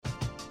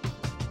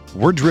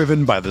We're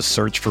driven by the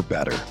search for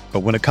better. But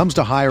when it comes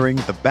to hiring,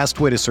 the best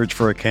way to search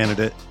for a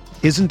candidate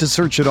isn't to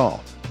search at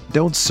all.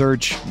 Don't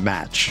search,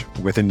 match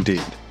with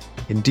Indeed.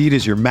 Indeed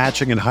is your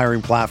matching and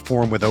hiring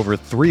platform with over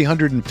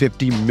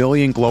 350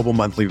 million global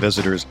monthly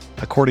visitors,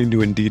 according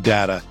to Indeed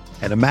data,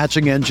 and a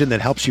matching engine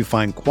that helps you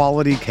find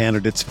quality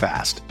candidates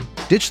fast.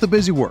 Ditch the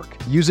busy work.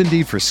 Use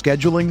Indeed for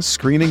scheduling,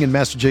 screening, and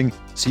messaging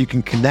so you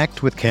can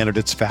connect with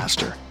candidates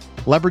faster.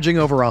 Leveraging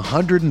over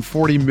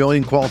 140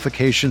 million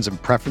qualifications and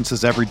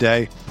preferences every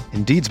day,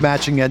 Indeed's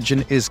matching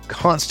engine is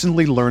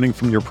constantly learning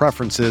from your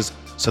preferences,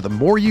 so the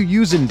more you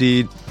use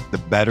Indeed, the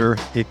better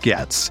it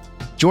gets.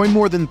 Join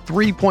more than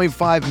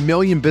 3.5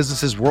 million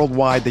businesses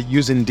worldwide that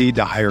use Indeed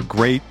to hire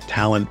great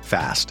talent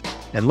fast.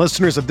 And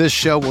listeners of this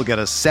show will get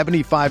a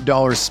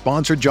 $75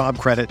 sponsored job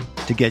credit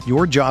to get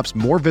your jobs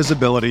more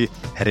visibility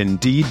at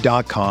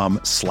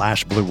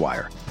Indeed.com/Blue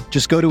Wire.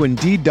 Just go to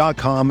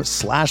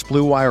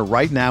Indeed.com/Blue Wire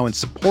right now and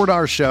support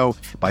our show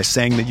by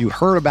saying that you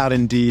heard about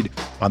Indeed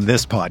on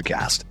this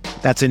podcast.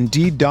 That's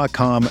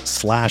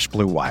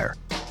Indeed.com/Blue Wire.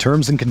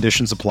 Terms and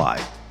conditions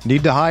apply.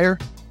 Need to hire?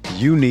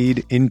 You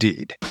need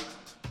Indeed.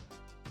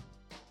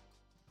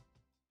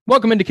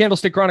 Welcome into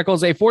Candlestick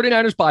Chronicles, a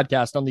 49ers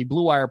podcast on the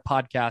Blue Wire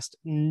Podcast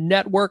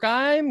Network.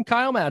 I'm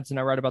Kyle Madsen.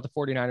 I write about the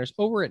 49ers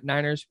over at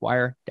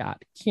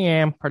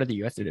NinersWire.com, part of the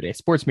USA Today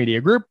Sports Media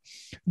Group.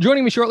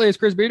 Joining me shortly is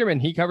Chris Biederman.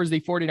 He covers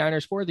the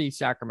 49ers for the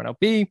Sacramento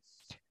Bee.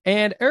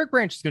 And Eric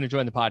Branch is going to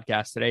join the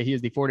podcast today. He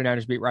is the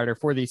 49ers beat writer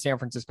for the San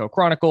Francisco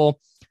Chronicle.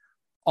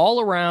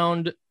 All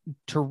around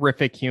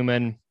terrific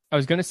human. I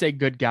was going to say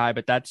good guy,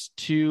 but that's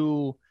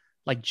too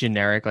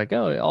generic,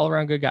 all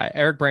around good guy.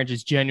 Eric Branch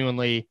is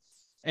genuinely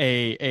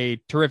a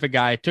terrific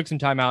guy. Took some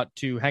time out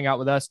to hang out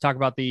with us, talk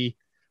about the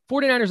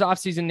 49ers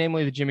offseason,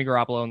 namely the Jimmy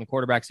Garoppolo and the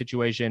quarterback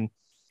situation,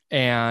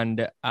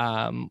 and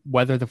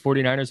whether the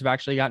 49ers have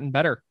actually gotten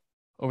better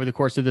over the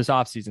course of this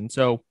offseason.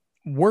 So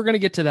we're going to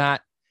get to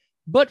that.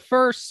 But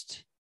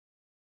first,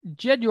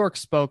 Jed York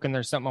spoke, and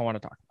there's something I want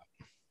to talk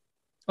about.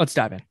 Let's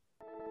dive in.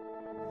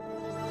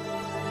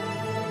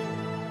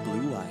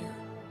 Blue Wire.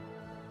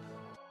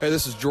 Hey,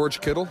 this is George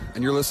Kittle,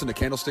 and you're listening to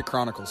Candlestick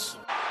Chronicles.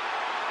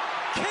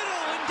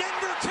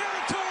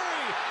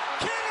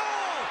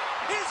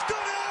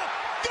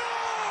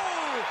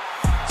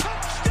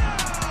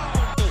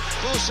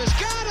 Has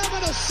got him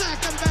and a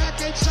sack him back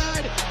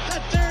inside the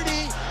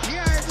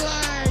 30-yard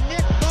line.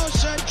 Nick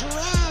Bosa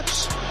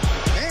drops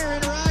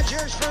Aaron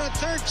Rodgers for a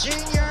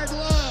 13-yard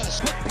loss.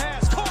 Quick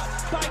pass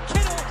caught by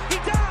Kittle. He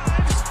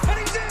dives and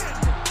he's in.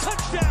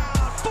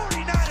 Touchdown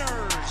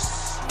 49ers.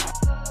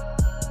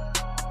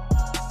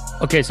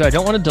 Okay, so I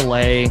don't want to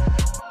delay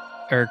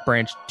Eric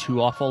Branch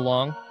too awful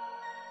long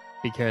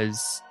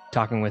because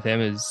talking with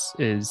him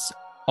is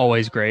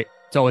always great.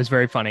 It's always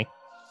very funny.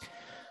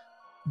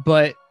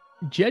 But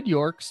Jed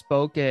York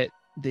spoke at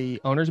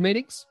the owners'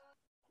 meetings,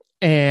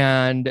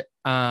 and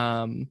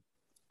I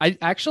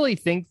actually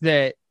think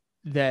that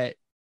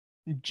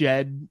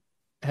Jed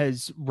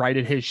has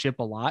righted his ship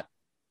a lot,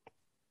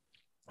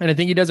 and I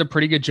think he does a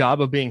pretty good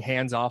job of being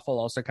hands-off while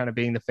also kind of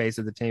being the face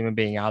of the team and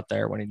being out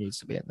there when he needs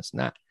to be in this and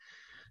that.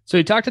 So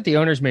he talked at the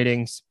owners'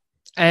 meetings,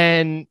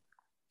 and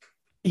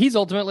he's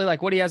ultimately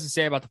what he has to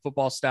say about the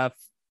football stuff.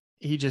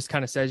 He just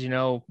kind of says,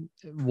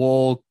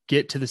 we'll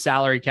get to the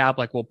salary cap.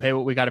 We'll pay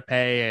what we got to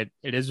pay.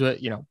 It is what,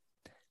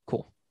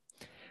 cool.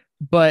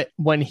 But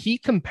when he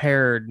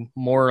compared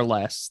more or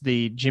less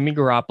the Jimmy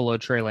Garoppolo,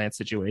 Trey Lance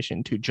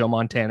situation to Joe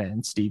Montana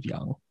and Steve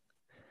Young,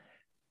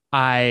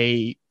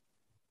 I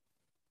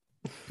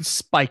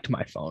spiked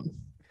my phone.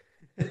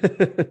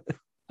 I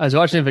was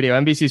watching a video.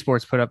 NBC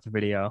Sports put up the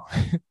video.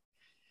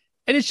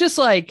 And it's just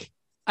I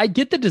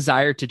get the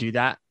desire to do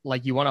that.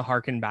 You want to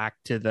hearken back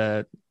to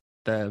the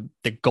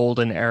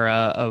golden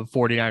era of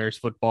 49ers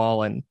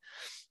football. And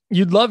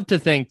you'd love to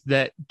think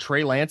that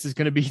Trey Lance is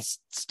going to be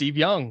Steve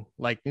Young.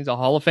 He's a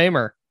Hall of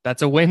Famer.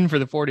 That's a win for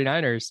the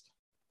 49ers.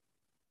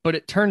 But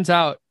it turns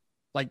out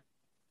there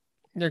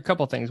are a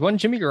couple things. One,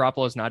 Jimmy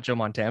Garoppolo is not Joe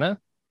Montana,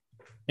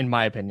 in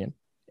my opinion.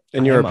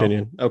 In your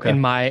opinion. Okay. In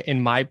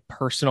my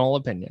personal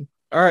opinion.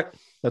 All right.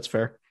 That's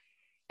fair.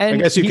 And I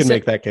guess you can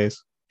make that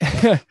case.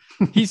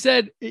 he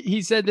said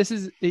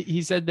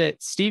that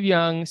Steve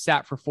Young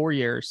sat for 4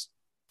 years.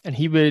 And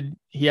he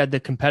had the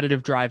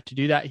competitive drive to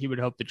do that. He would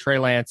hope that Trey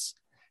Lance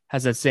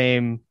has that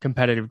same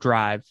competitive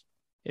drive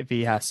if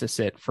he has to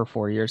sit for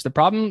 4 years. The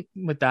problem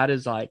with that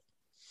is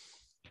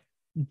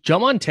Joe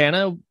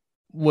Montana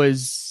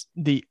was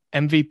the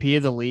MVP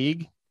of the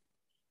league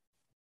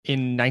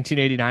in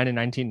 1989 and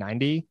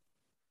 1990.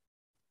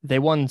 They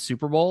won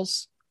Super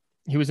Bowls.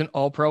 He was an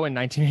All-Pro in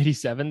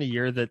 1987, the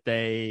year that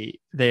they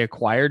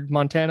acquired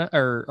Montana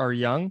or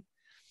Young.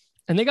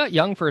 And they got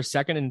Young for a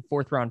second and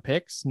fourth round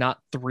picks, not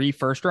 3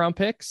 first round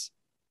picks.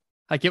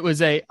 It was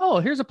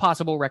here's a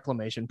possible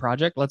reclamation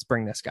project. Let's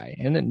bring this guy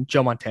in. And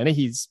Joe Montana,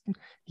 he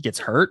gets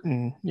hurt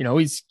and,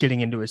 he's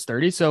getting into his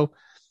 30s. So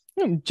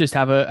just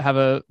have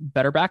a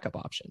better backup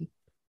option.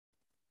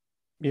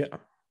 Yeah.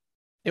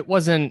 It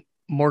wasn't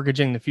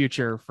mortgaging the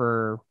future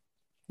for,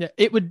 but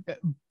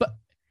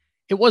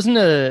it wasn't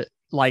a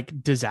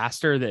like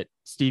disaster that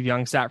Steve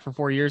Young sat for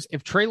 4 years,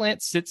 if Trey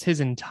Lance sits his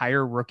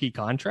entire rookie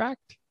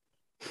contract,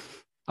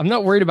 I'm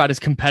not worried about his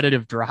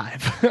competitive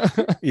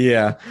drive.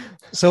 Yeah.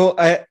 So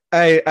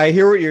I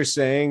hear what you're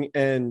saying.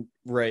 And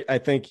right. I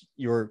think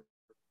you're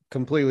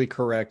completely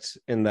correct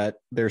in that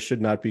there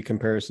should not be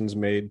comparisons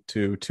made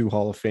to two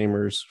Hall of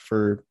Famers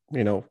for,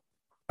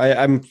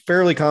 I'm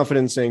fairly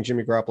confident in saying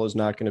Jimmy Garoppolo is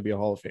not going to be a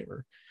Hall of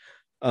Famer.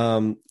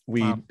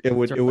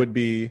 It would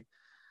be,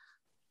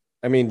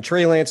 I mean,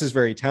 Trey Lance is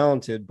very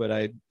talented,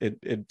 but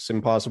it's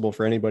impossible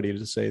for anybody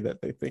to say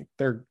that they think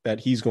that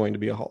he's going to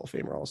be a Hall of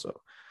Famer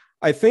also.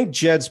 I think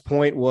Jed's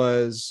point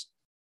was,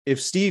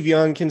 if Steve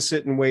Young can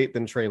sit and wait,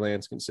 then Trey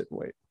Lance can sit and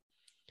wait.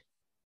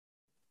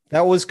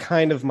 That was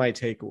kind of my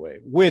takeaway,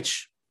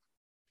 which,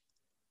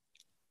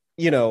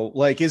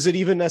 is it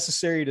even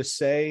necessary to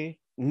say?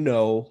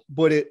 No,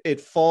 but it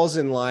falls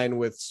in line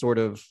with sort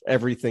of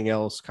everything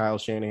else Kyle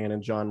Shanahan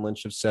and John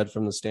Lynch have said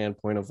from the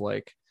standpoint of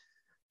like,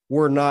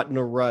 we're not in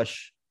a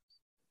rush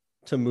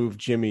to move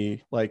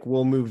Jimmy. Like,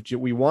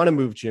 we want to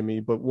move Jimmy,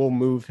 but we'll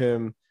move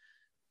him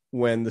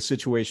when the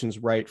situation's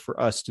right for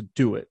us to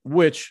do it,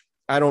 which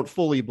I don't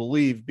fully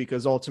believe,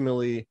 because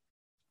ultimately,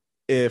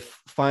 if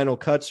final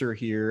cuts are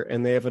here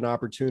and they have an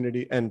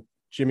opportunity and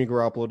Jimmy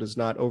Garoppolo does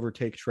not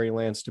overtake Trey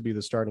Lance to be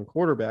the starting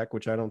quarterback,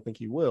 which I don't think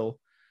he will,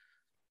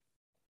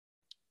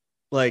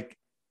 like,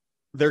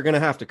 they're going to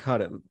have to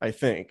cut him, I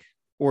think,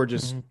 or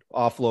just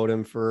offload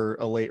him for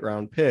a late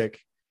round pick.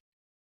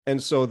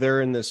 And so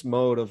they're in this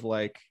mode of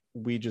like,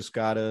 we just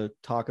got to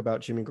talk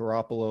about Jimmy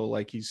Garoppolo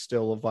like he's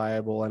still a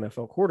viable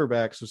NFL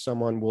quarterback, so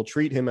someone will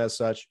treat him as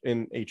such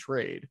in a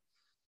trade.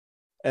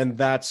 And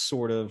that's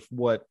sort of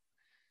what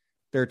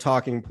their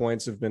talking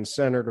points have been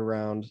centered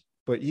around.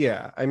 But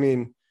yeah, I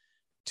mean,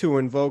 to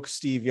invoke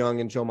Steve Young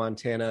and Joe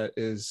Montana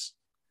is,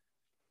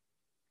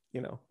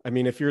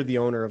 if you're the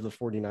owner of the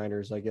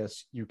 49ers, I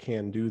guess you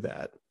can do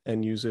that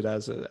and use it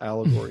as an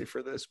allegory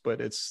for this,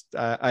 but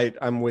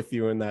I'm with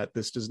you in that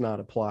this does not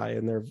apply,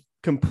 and they're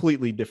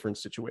completely different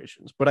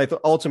situations. But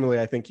ultimately,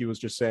 I think he was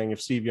just saying,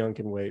 if Steve Young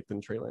can wait,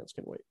 then Trey Lance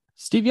can wait.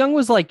 Steve Young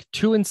was like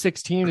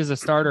 2-16 as a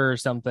starter or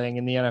something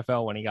in the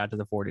NFL when he got to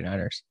the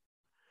 49ers.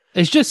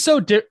 It's just so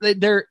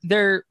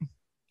they're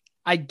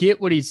I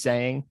get what he's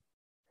saying.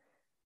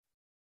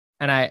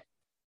 And I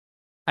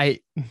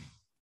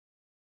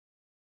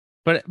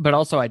but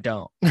also I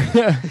don't.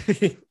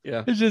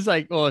 Yeah. It's just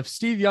like, well, if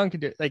Steve Young can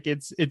do it, like,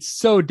 it's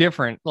so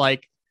different.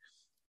 Like,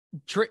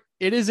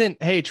 it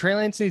isn't, hey, Trey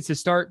Lance needs to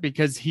start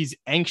because he's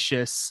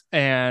anxious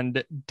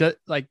and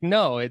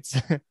no, it's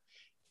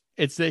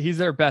that he's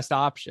their best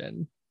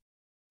option.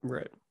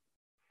 Right.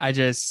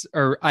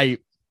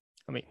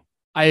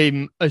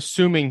 I'm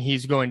assuming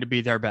he's going to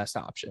be their best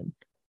option.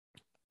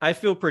 I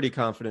feel pretty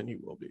confident he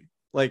will be,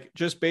 like,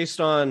 just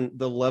based on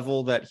the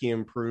level that he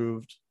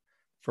improved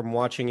from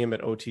watching him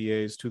at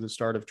OTAs to the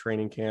start of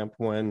training camp.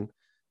 When,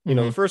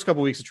 the first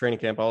couple of weeks of training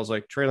camp, I was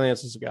like, Trey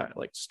Lance is a guy,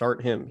 like,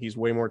 start him. He's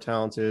way more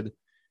talented.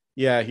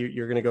 Yeah.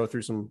 You're going to go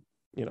through some,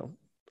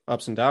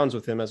 ups and downs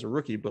with him as a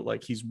rookie, but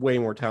like, he's way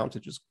more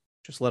talented. Just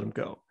let him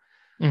go.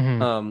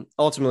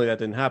 Ultimately that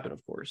didn't happen,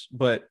 of course,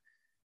 but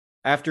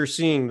after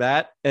seeing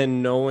that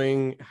and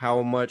knowing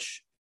how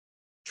much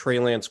Trey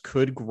Lance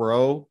could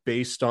grow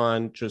based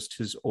on just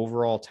his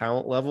overall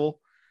talent level,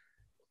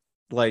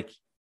 like,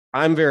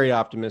 I'm very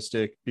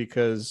optimistic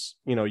because,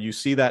 you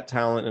see that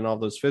talent and all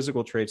those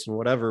physical traits and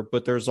whatever,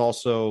 but there's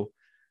also,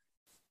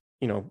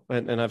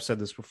 and I've said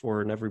this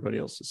before and everybody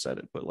else has said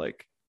it, but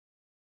like,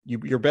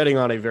 you're betting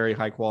on a very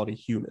high quality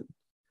human.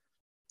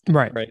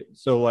 Right.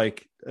 So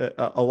like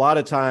a lot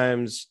of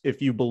times,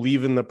 if you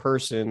believe in the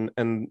person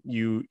and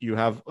you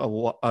have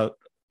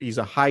he's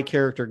a high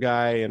character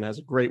guy and has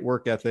a great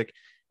work ethic,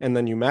 and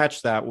then you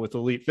match that with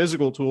elite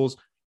physical tools,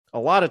 a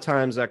lot of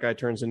times that guy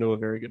turns into a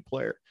very good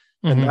player.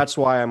 And that's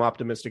why I'm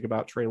optimistic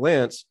about Trey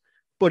Lance,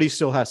 but he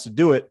still has to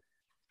do it.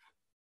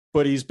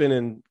 But he's been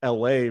in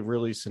LA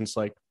really since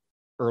like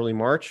early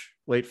March,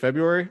 late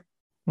February,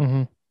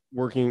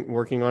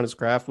 working on his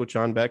craft with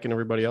John Beck and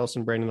everybody else,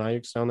 and Brandon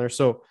Ayuk's down there.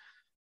 So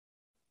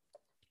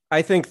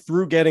I think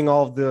through getting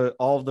all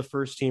of the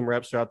first team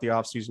reps throughout the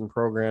offseason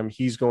program,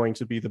 he's going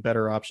to be the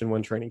better option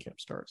when training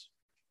camp starts.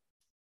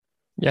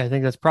 Yeah, I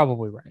think that's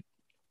probably right.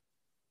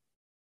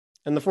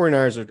 And the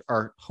 49ers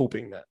are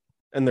hoping that,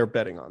 and they're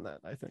betting on that,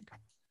 I think.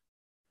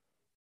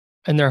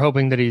 And they're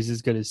hoping that he's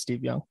as good as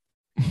Steve Young.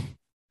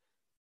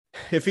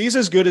 If he's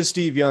as good as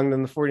Steve Young,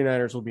 then the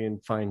 49ers will be in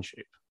fine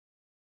shape.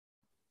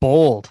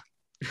 Bold.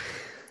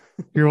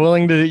 You're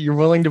willing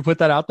to put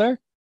that out there?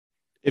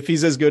 If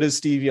he's as good as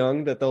Steve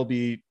Young, that they'll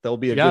be a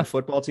good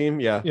football team.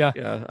 Yeah.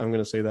 I'm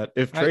going to say that.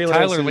 If Trey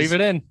Lance leave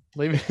it in.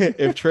 Leave it.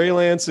 If Trey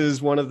Lance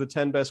is one of the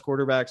 10 best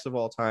quarterbacks of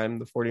all time,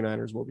 the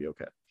 49ers will be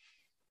okay.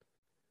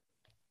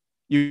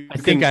 You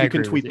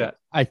can tweet that.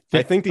 I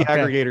think the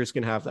aggregators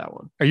can have that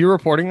one. Are you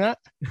reporting that?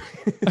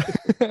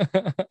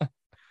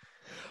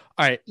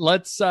 All right,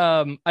 let's.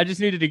 I just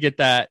needed to get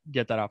that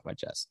off my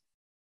chest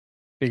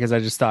because I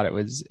just thought it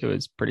was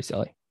pretty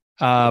silly.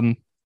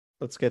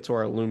 let's get to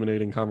our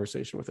illuminating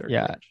conversation with Eric.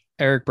 Yeah, Branch.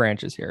 Eric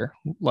Branch is here.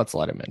 Let's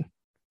let him in.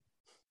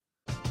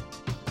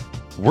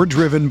 We're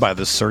driven by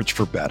the search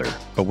for better.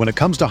 But when it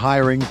comes to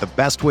hiring, the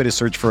best way to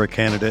search for a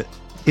candidate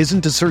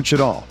isn't to search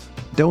at all.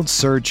 Don't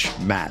search,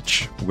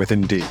 match with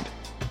Indeed.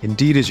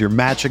 Indeed is your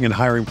matching and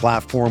hiring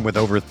platform with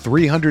over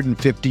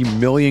 350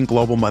 million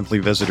global monthly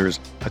visitors,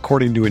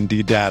 according to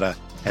Indeed data,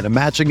 and a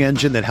matching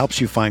engine that helps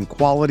you find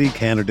quality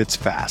candidates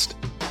fast.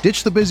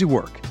 Ditch the busy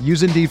work.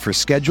 Use Indeed for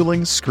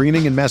scheduling,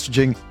 screening, and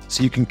messaging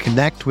so you can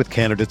connect with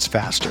candidates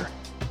faster.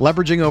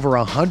 Leveraging over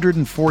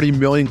 140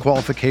 million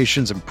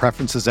qualifications and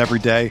preferences every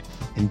day,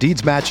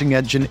 Indeed's matching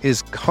engine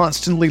is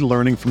constantly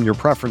learning from your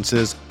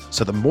preferences,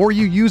 so the more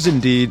you use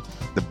Indeed,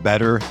 the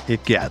better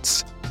it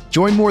gets.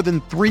 Join more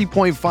than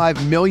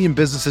 3.5 million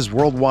businesses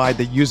worldwide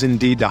that use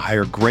Indeed to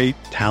hire great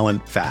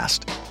talent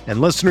fast. And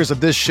listeners of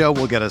this show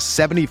will get a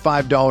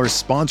 $75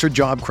 sponsored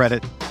job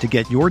credit to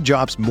get your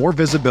jobs more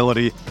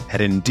visibility at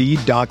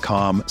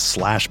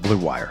Indeed.com/Blue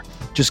Wire.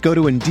 Just go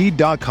to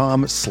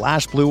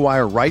Indeed.com/Blue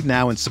Wire right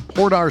now and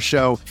support our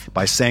show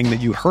by saying that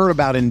you heard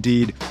about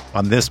Indeed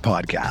on this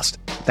podcast.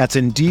 That's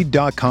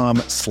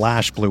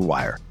Indeed.com/Blue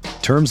Wire.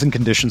 Terms and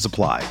conditions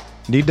apply.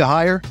 Need to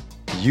hire?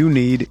 You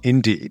need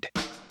Indeed.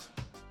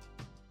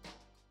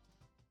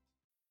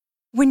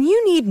 When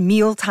you need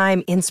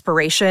mealtime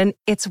inspiration,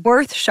 it's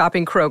worth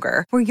shopping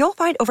Kroger, where you'll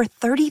find over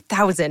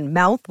 30,000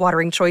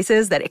 mouth-watering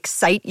choices that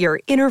excite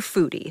your inner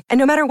foodie. And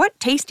no matter what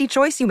tasty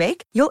choice you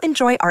make, you'll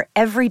enjoy our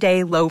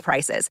everyday low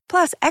prices,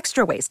 plus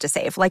extra ways to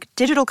save, like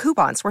digital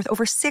coupons worth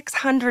over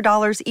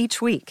 $600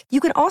 each week. You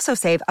can also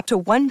save up to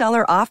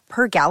 $1 off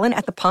per gallon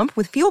at the pump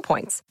with fuel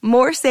points.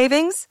 More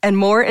savings and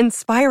more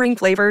inspiring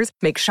flavors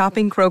make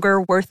shopping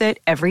Kroger worth it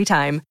every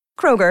time.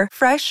 Kroger,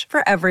 fresh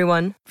for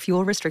everyone.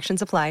 Fuel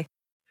restrictions apply.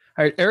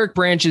 All right, Eric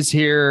Branch is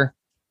here.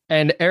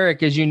 And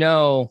Eric, as you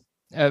know,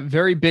 a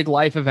very big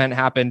life event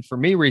happened for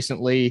me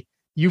recently.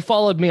 You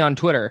followed me on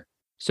Twitter.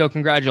 So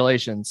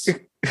congratulations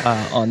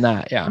on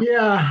that. Yeah.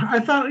 Yeah. I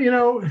thought,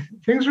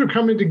 things were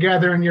coming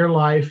together in your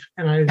life.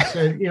 And I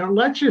said,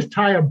 let's just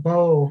tie a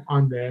bow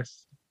on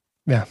this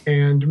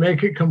and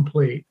make it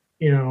complete.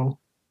 It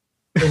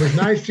was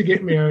nice to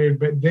get married,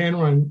 but then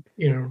when,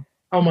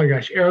 oh my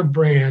gosh, Eric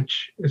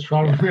Branch is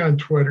following me on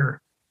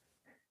Twitter.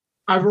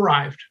 I've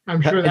arrived. I'm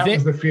sure that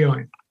was the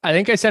feeling. I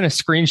think I sent a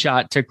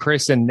screenshot to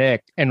Chris and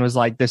Nick and was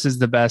like, this is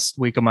the best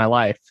week of my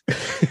life.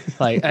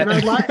 And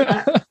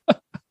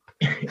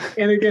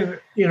again,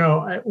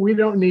 we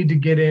don't need to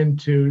get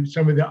into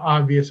some of the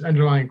obvious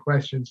underlying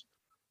questions.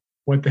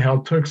 What the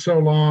hell took so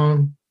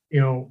long?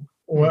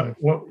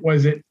 What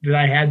was it that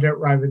I had to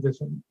arrive at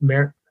this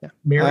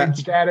married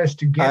status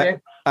to get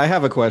it? I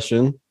have a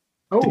question.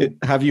 Oh,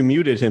 have you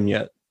muted him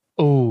yet?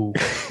 Oh,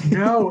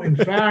 no. In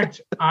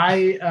fact,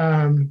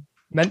 I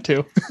meant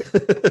to.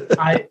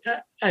 I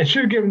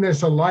should have given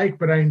this a like,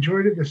 but I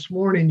enjoyed it this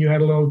morning. You had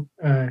a little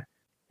a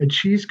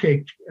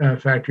Cheesecake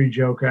Factory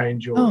joke I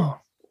enjoyed. Oh,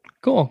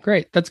 cool,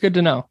 great. That's good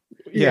to know.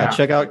 Yeah,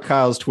 check out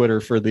Kyle's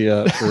Twitter for the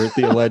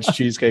alleged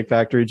Cheesecake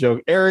Factory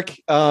joke. Eric,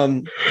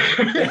 thank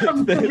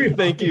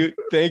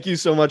you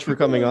so much for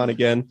coming on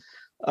again.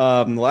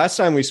 Last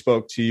time we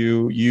spoke to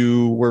you,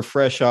 you were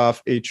fresh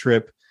off a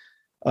trip,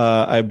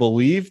 I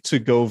believe, to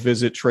go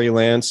visit Trey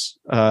Lance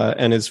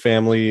and his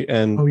family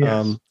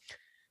and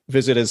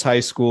visit his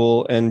high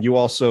school. And you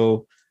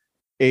also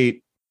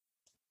ate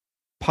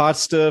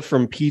pasta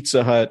from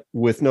Pizza Hut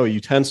with no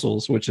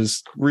utensils, which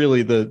is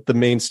really the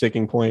main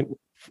sticking point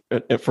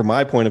from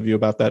my point of view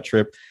about that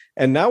trip.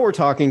 And now we're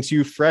talking to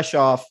you fresh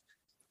off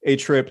a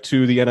trip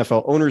to the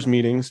NFL owners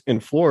meetings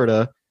in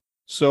Florida.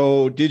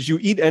 So did you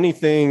eat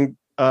anything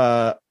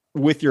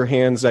with your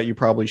hands that you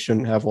probably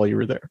shouldn't have while you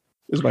were there?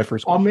 Is my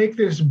first question. I'll make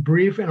this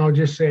brief and I'll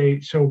just say,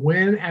 so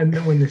when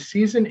the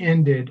season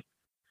ended,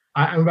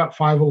 I'm about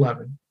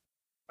 5'11".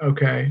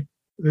 Okay.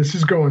 This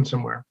is going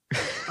somewhere.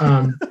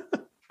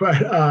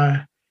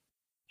 But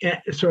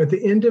so at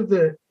the end of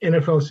the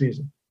NFL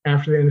season,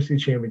 after the NFC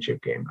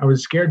Championship game, I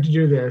was scared to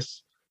do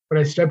this, but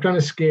I stepped on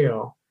a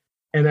scale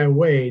and I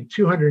weighed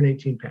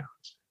 218 pounds.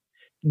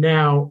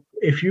 Now,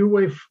 if you're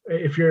at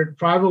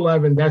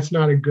 5'11", that's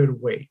not a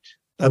good weight.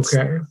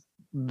 Okay.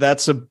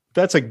 That's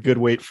a good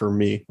weight for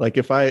me. Like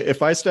if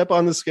I step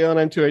on the scale and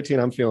I'm 218,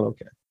 I'm feeling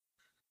okay.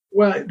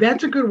 Well,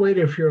 that's a good weight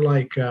if you're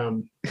like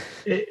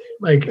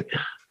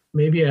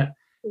maybe a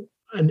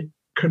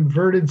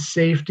converted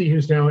safety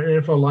who's now an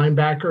NFL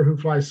linebacker who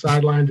flies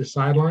sideline to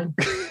sideline.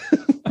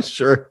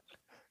 Sure.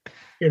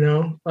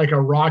 Like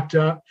a rocked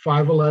up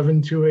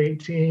 5'11",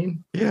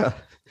 218. Yeah.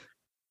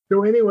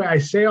 So anyway, I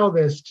say all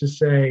this to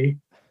say,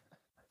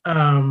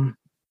 I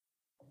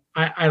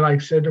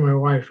said to my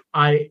wife,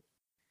 I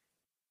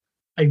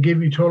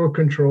give you total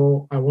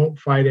control. I won't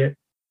fight it.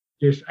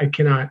 I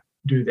cannot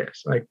do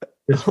this. Like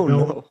this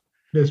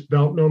this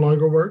belt no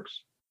longer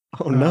works.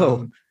 Oh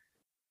no.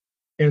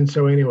 And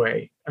so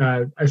anyway,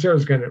 I said I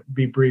was going to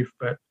be brief,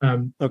 but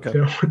okay.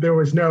 There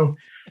was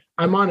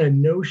I'm on a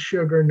no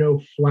sugar,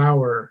 no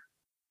flour.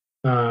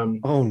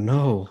 Oh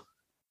no.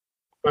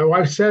 My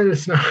wife said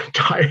it's not a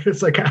diet.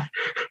 It's like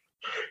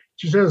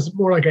she says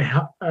more like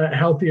a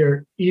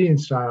healthier eating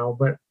style,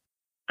 but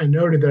I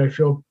noted that I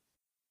feel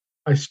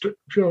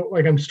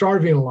like I'm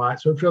starving a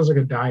lot, so it feels like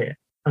a diet.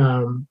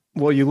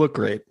 Well, you look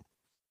great.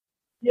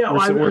 Yeah,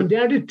 I'm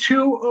down to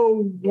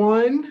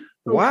 201.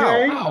 Okay.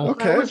 Wow.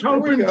 Okay. I was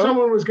hoping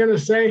someone was going to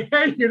say,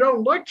 "Hey, you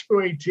don't look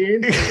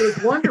 218."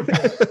 It's wonderful.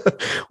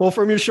 Well,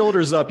 from your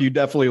shoulders up, you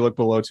definitely look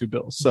below 2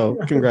 bills. So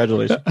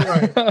congratulations.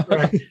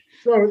 Right.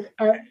 So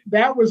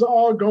that was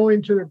all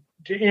going to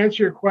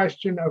answer your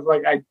question of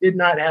like, I did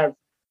not have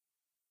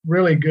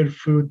really good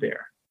food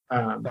there.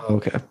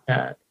 Okay.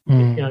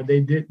 You know, they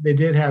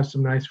did have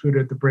some nice food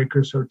at the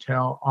Breakers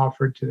Hotel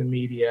offered to the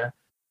media.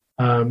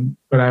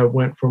 But I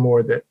went for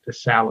more the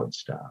salad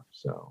stuff.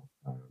 So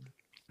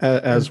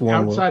as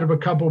one outside of a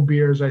couple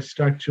beers, I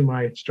stuck to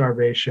my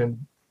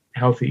starvation,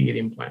 healthy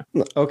eating plan.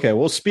 Okay.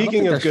 Well,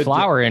 speaking of good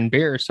flour in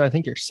beer, so I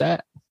think you're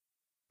set.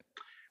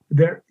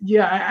 There,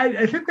 yeah,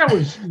 I think that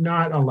was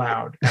not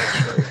allowed.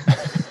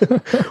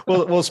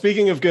 well,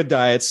 speaking of good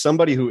diets,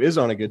 somebody who is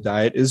on a good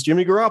diet is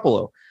Jimmy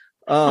Garoppolo.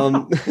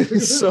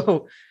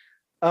 So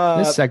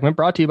this segment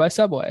brought to you by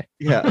Subway.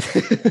 Yeah.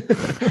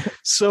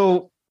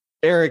 So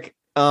Eric,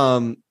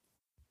 Kyle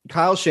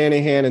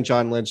Shanahan and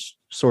John Lynch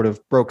sort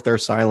of broke their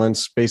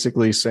silence,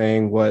 basically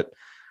saying what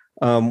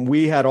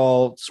we had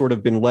all sort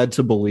of been led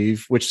to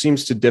believe, which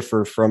seems to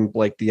differ from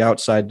like the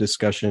outside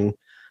discussion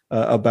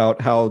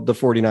about how the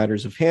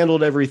 49ers have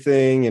handled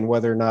everything and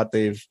whether or not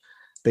they've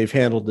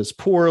handled this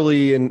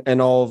poorly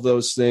and all of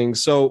those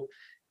things. So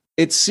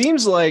it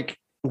seems like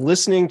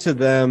listening to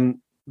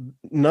them,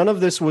 none of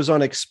this was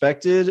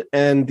unexpected,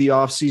 and the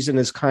offseason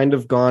has kind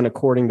of gone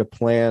according to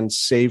plan,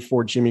 save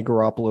for Jimmy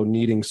Garoppolo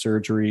needing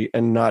surgery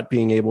and not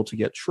being able to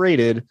get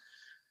traded.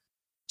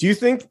 Do you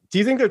think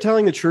they're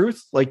telling the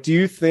truth? Like, do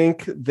you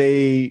think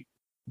they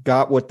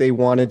got what they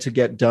wanted to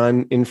get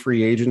done in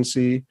free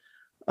agency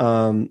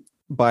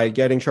by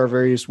getting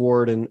Charvarius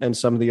Ward and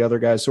some of the other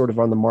guys sort of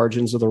on the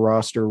margins of the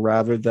roster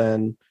rather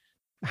than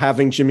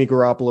having Jimmy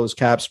Garoppolo's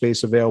cap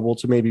space available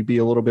to maybe be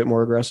a little bit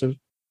more aggressive?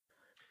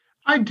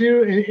 I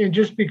do, and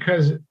just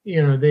because,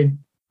 you know, they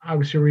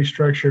obviously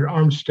restructured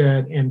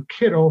Armstead and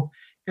Kittle,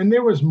 and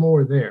there was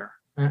more there.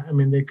 I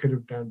mean, they could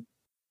have done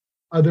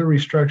other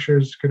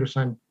restructures, could have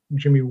signed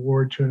Jimmy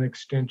Ward to an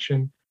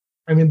extension.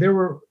 I mean, there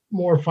were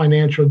more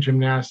financial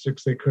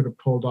gymnastics they could have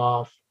pulled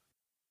off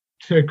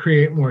to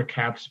create more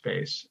cap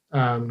space.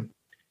 And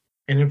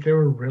if they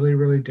were really,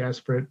 really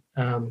desperate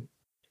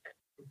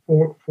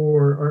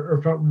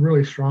or felt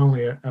really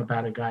strongly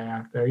about a guy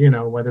out there, you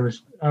know, whether it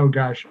was, oh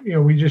gosh, you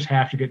know, we just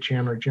have to get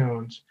Chandler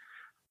Jones.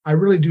 I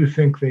really do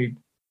think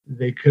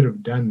they could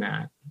have done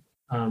that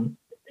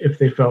if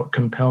they felt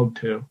compelled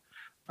to.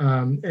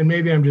 And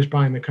maybe I'm just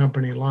buying the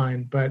company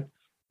line, but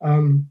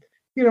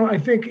you know, I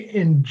think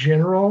in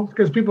general,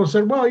 because people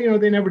said, well, you know,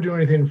 they never do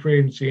anything in free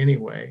agency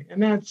anyway.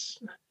 And that's,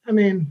 I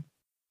mean,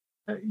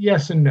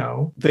 yes and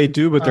no. They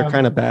do, but they're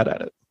kind of bad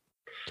at it,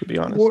 to be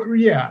honest. Well,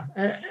 yeah.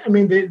 I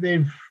mean,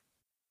 they've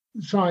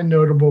signed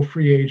notable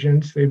free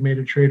agents. They've made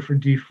a trade for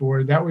D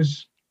Ford. That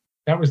was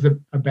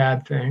a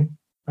bad thing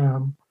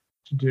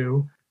to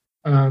do.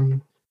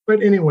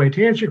 But anyway,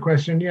 to answer your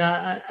question,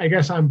 yeah, I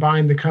guess I'm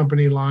buying the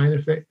company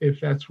line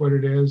if that's what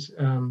it is.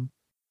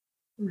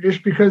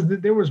 Just because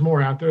there was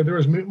more out there. There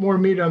was more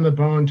meat on the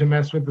bone to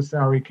mess with the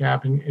salary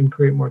cap and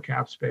create more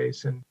cap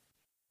space. And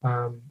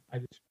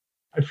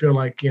I feel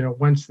like, you know,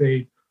 once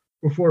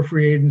before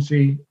free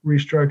agency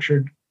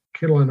restructured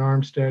Kittle and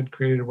Armstead,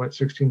 created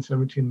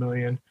 16-17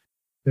 million.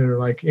 They're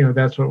like, you know,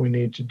 that's what we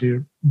need to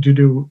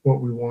do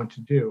what we want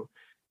to do.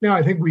 Now,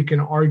 I think we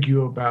can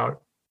argue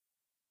about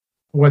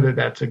whether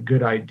that's a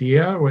good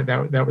idea or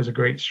that was a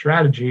great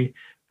strategy,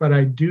 but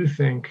I do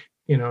think,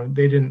 you know,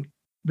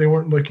 they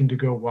weren't looking to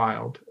go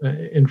wild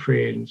in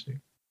free agency.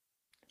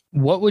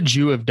 What would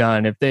you have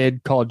done if they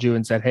had called you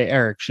and said, hey,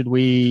 Eric,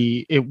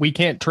 if we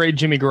can't trade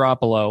Jimmy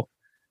Garoppolo,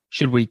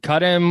 should we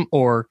cut him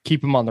or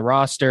keep him on the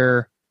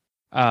roster?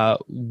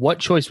 What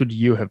choice would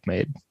you have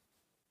made?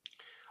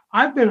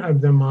 I've been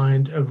of the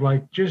mind of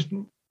like, just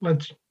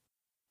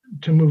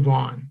to move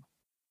on.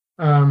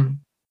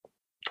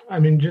 I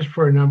mean, just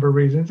for a number of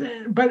reasons,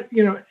 but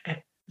you know,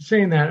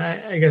 saying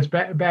that, I guess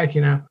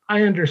backing up,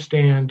 I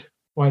understand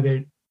where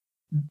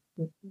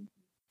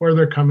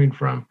they're coming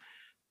from.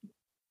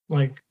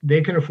 Like,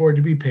 they can afford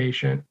to be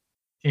patient,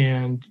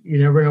 and you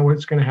never know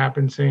what's going to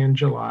happen, say in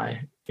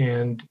July.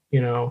 And,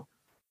 you know,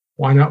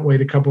 why not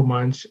wait a couple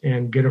months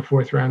and get a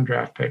 4th round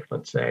draft pick,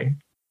 let's say,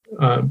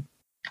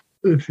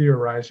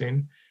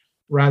 theorizing,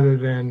 rather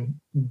than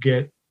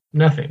get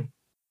nothing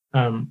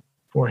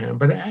for him.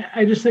 But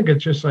I just think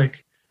it's just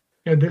like,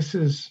 you know, this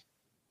is,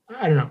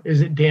 I don't know,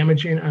 is it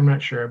damaging? I'm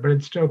not sure, but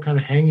it's still kind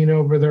of hanging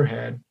over their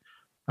head,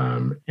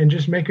 and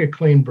just make a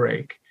clean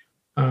break.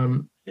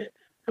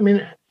 I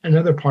mean,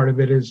 another part of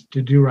it is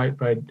to do right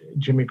by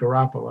Jimmy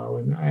Garoppolo,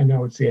 and I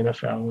know it's the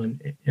NFL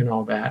and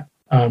all that.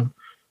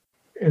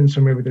 And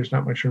so maybe there's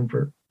not much room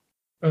for,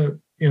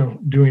 you know,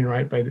 doing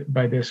right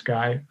by this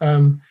guy.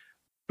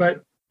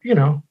 But, you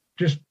know,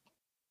 just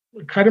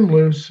cut him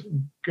loose,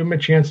 give him a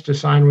chance to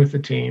sign with the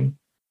team.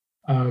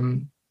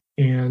 I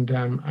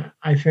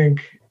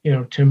think,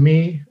 to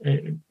me,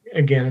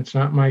 again, it's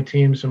not my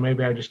team, so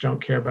maybe I just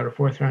don't care about a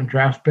 4th round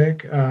draft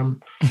pick.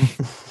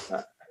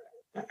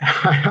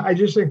 I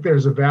just think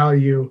there's a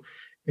value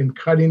in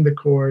cutting the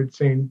cord,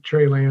 saying,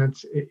 Trey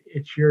Lance,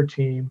 it's your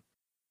team.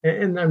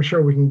 And I'm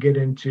sure we can get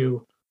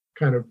into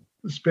kind of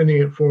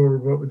spinning it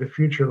forward, what would the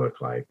future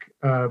look like?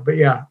 But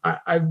yeah,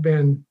 I've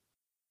been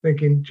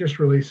thinking just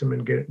release him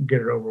and get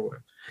it over with.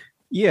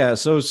 Yeah.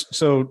 So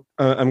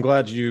I'm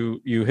glad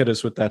you hit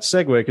us with that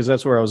segue, because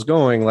that's where I was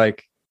going.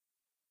 Like,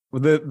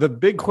 the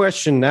big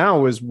question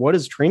now is, what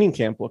does training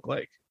camp look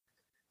like?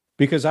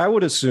 Because I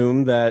would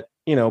assume that,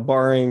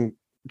 barring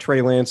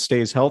Trey Lance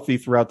stays healthy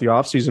throughout the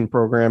offseason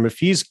program, if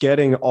he's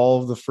getting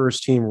all of the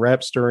first team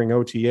reps during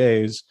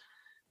OTAs,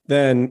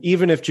 then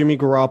even if Jimmy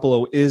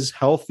Garoppolo is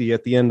healthy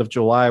at the end of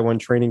July when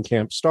training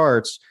camp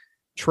starts,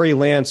 Trey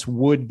Lance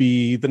would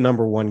be the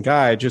number one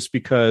guy, just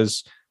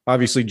because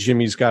obviously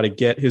Jimmy's got to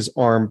get his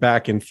arm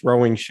back in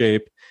throwing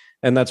shape.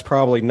 And that's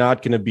probably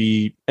not going to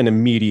be an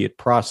immediate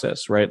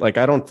process, right? Like,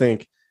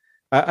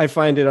 I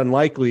find it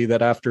unlikely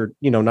that after,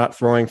 not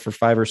throwing for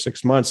 5 or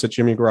 6 months, that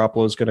Jimmy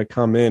Garoppolo is going to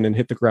come in and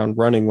hit the ground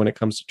running when it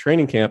comes to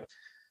training camp.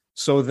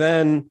 So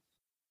then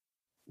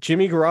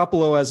Jimmy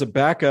Garoppolo as a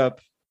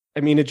backup,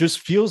 it just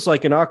feels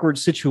like an awkward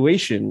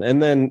situation.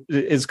 And then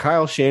is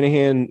Kyle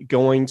Shanahan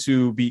going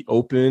to be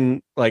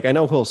open? Like, I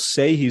know he'll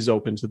say he's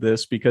open to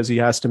this because he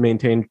has to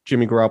maintain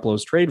Jimmy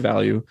Garoppolo's trade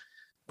value.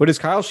 But is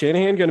Kyle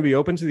Shanahan going to be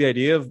open to the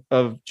idea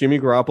of Jimmy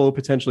Garoppolo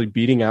potentially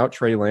beating out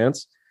Trey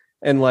Lance?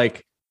 And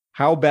like,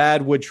 how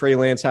bad would Trey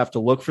Lance have to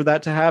look for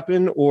that to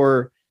happen?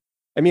 Or,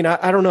 I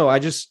don't know. I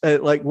just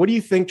what do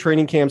you think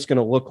training camp's going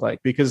to look like?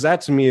 Because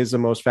that to me is the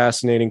most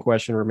fascinating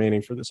question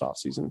remaining for this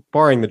offseason,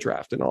 barring the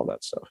draft and all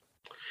that stuff.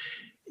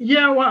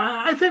 Yeah, well,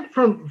 I think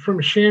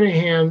from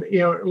Shanahan,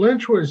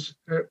 Lynch was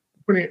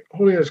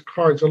holding his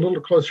cards a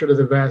little closer to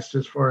the vest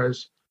as far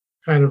as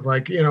kind of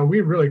like,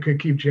 we really could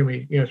keep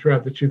Jimmy,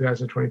 throughout the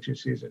 2022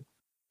 season.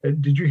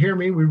 Did you hear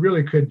me? We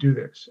really could do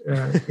this,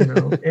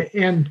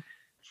 and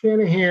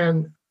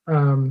Shanahan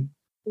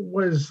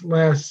was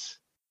less,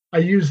 I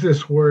used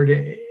this word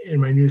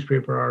in my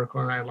newspaper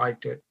article and I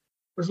liked it,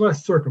 was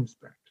less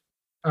circumspect.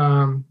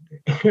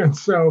 And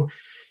so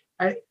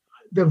the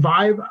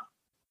vibe,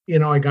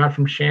 I got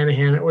from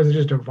Shanahan, it wasn't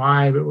just a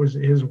vibe, it was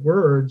his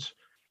words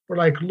were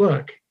like,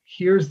 look,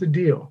 here's the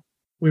deal.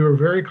 We were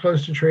very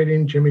close to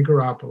trading Jimmy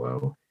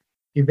Garoppolo.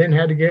 He then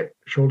had to get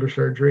shoulder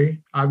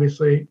surgery.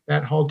 Obviously,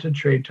 that halted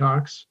trade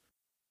talks.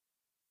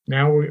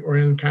 Now we're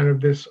in kind of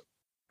this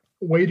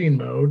waiting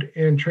mode,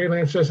 and Trey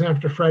Lance doesn't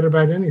have to fret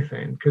about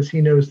anything because he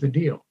knows the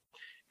deal.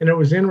 And it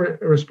was in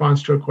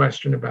response to a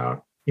question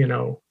about,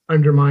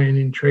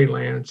 undermining Trey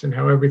Lance and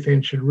how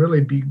everything should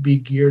really be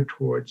geared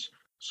towards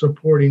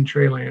supporting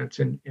Trey Lance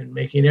and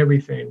making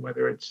everything,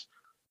 whether it's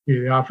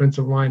the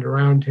offensive line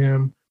around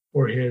him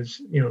or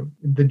his,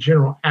 the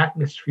general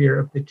atmosphere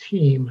of the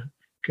team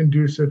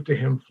conducive to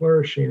him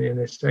flourishing in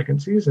his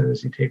second season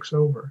as he takes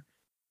over.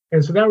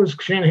 And so that was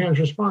Shanahan's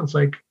response.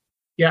 Like,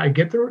 yeah, I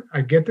get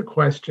the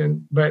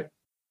question, but,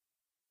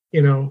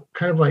 kind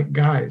of like,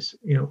 guys,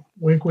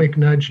 wink, wink,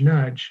 nudge,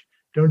 nudge.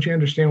 Don't you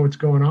understand what's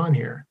going on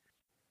here?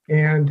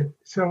 And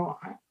so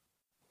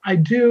I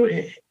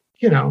do,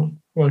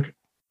 look,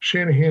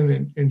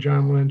 Shanahan and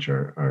John Lynch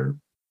are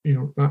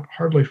not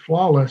hardly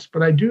flawless,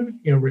 but I do,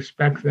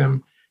 respect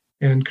them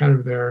and kind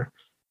of their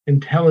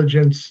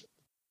intelligence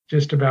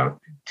just about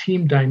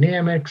team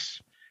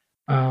dynamics.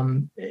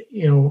 I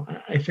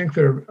think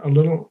their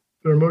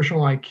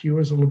emotional IQ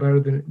is a little better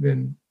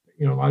than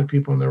a lot of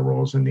people in their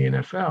roles in the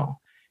NFL.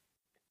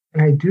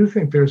 And I do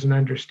think there's an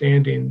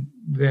understanding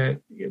that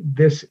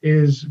this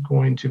is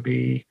going to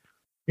be,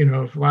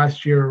 if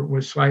last year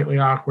was slightly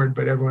awkward,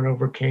 but everyone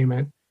overcame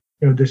it,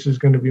 this is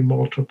going to be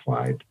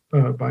multiplied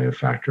by a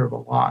factor of a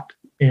lot.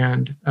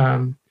 And,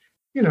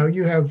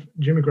 you have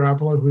Jimmy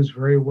Garoppolo, who's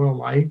very well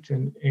liked,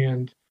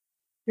 and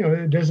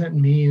it doesn't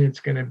mean it's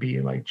going to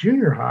be like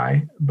junior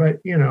high, but,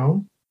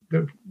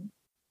 as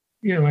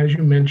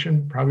you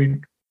mentioned, probably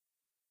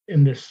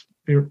in this,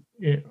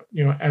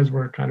 as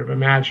we're kind of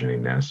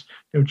imagining this,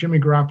 Jimmy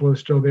Garoppolo is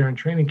still there in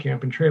training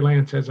camp, and Trey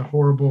Lance has a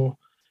horrible,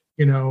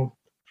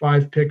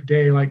 5-pick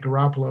day like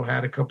Garoppolo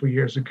had a couple of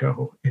years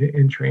ago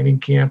in training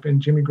camp, and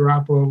Jimmy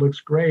Garoppolo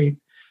looks great.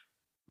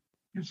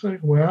 It's like,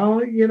 well,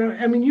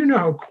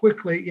 how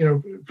quickly,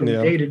 from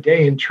day to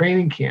day in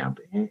training camp,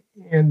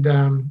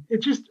 and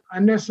it's just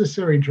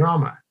unnecessary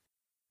drama.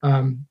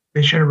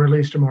 They should have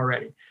released him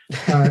already.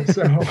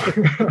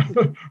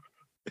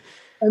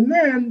 And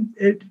then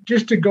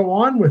just to go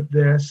on with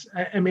this,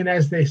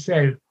 as they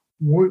say,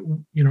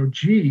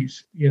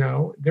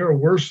 there are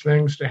worse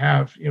things to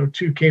have,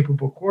 two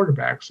capable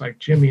quarterbacks like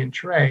Jimmy and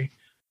Trey,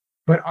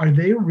 but are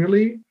they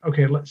really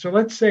okay? So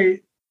let's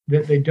say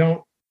that they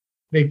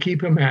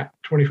keep him at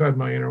 $25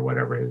 million or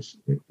whatever his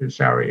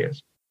salary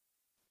is.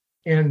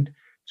 And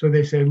so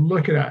they say,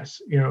 look at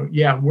us,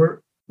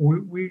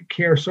 we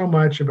care so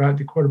much about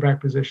the quarterback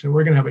position.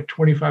 We're going to have a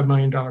 $25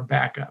 million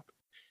backup.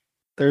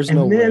 There's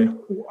no way.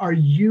 Are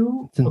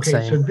you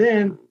okay? So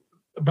then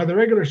by the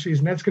regular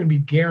season, that's going to be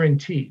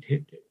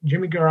guaranteed.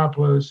 Jimmy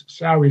Garoppolo's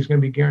salary is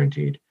going to be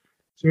guaranteed.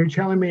 So you're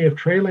telling me if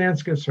Trey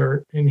Lance gets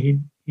hurt and he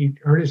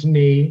hurt his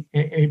knee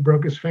and he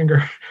broke his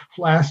finger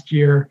last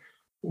year,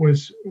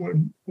 was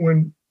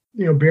when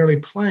barely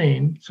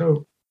playing.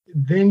 So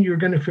then you're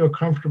going to feel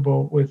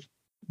comfortable with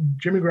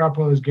Jimmy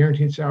Garoppolo's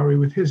guaranteed salary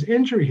with his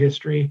injury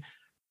history,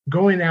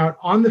 going out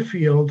on the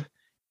field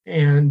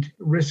and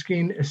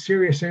risking a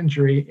serious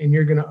injury, and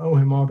you're going to owe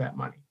him all that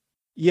money.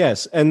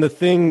 Yes, and the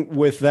thing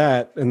with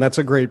that, and that's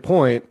a great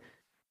point,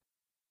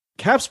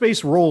 cap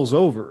space rolls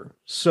over.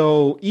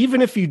 So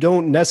even if you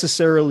don't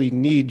necessarily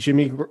need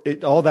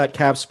all that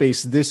cap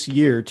space this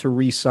year to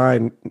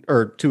re-sign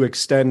or to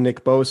extend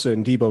Nick Bosa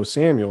and Deebo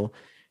Samuel,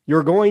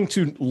 you're going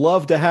to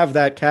love to have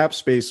that cap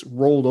space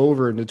rolled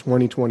over into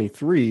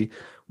 2023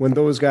 when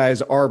those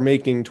guys are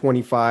making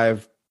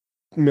 $25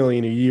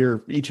 million a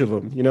year, each of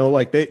them,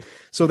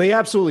 they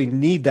absolutely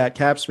need that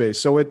cap space.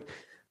 So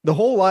the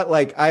whole lot,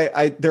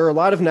 there are a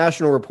lot of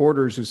national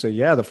reporters who say,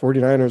 yeah, the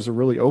 49ers are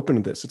really open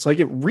to this. It's like,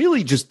 it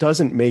really just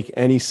doesn't make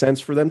any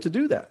sense for them to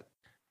do that.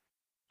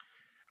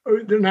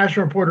 The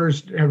national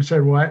reporters have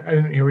said what? I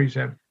didn't hear what you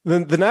said.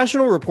 The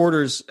national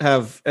reporters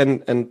have,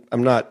 and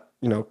I'm not,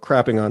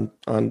 crapping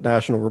on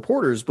national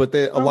reporters, but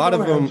a lot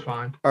of them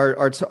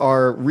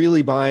are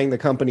really buying the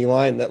company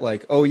line that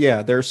like, oh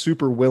yeah, they're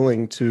super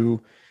willing to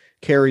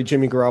carry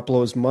Jimmy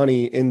Garoppolo's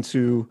money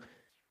into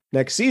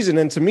next season.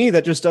 And to me,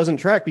 that just doesn't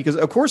track, because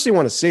of course they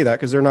want to say that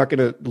because they're not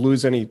going to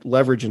lose any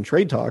leverage in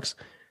trade talks,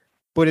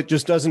 but it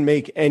just doesn't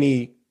make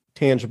any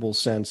tangible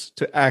sense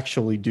to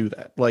actually do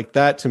that. Like,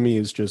 that to me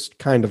is just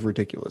kind of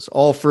ridiculous,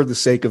 all for the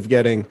sake of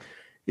getting,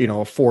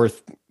 a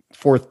fourth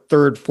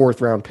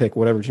round pick,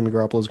 whatever Jimmy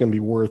Garoppolo is going to be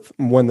worth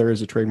when there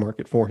is a trade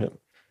market for him.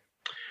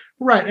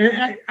 Right.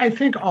 And I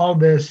think all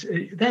this,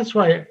 that's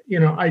why,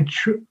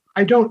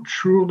 I don't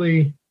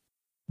truly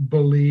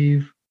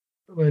believe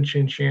Lynch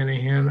and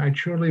Shanahan. I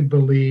truly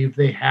believe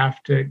they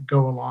have to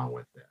go along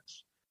with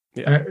this.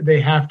 Yeah.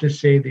 They have to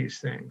say these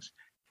things.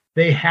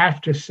 They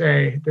have to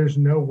say there's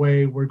no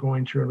way we're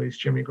going to release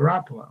Jimmy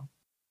Garoppolo.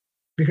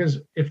 Because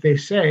if they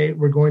say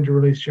we're going to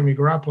release Jimmy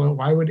Garoppolo,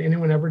 why would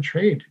anyone ever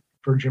trade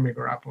for Jimmy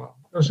Garoppolo?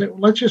 They'll say,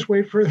 let's just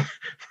wait for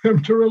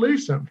them to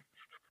release him.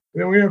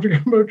 Then we have to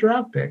give him a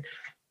draft pick.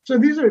 So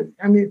these are,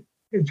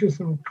 it's just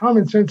some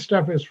common sense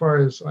stuff as far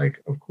as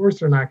like, of course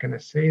they're not going to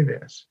say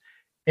this.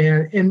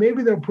 And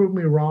maybe they'll prove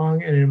me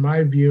wrong. And in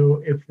my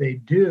view, if they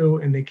do,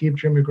 and they keep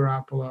Jimmy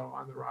Garoppolo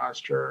on the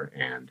roster,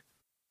 and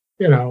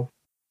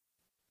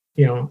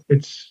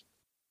it's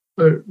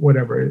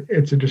whatever,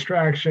 it's a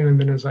distraction. And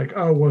then it's like,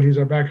 oh, well, he's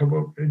our backup.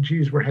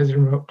 Geez, we're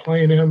hesitant about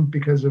playing him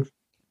because of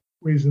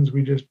reasons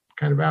we just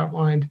kind of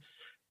outlined.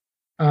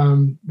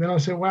 Then I'll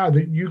say, wow,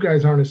 you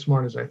guys aren't as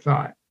smart as I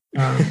thought.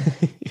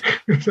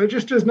 So it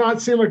just does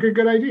not seem like a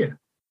good idea.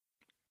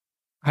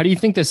 How do you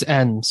think this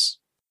ends?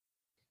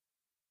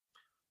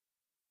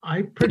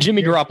 The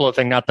Jimmy Garoppolo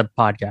thing, not the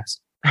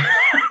podcast.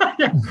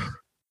 Yeah.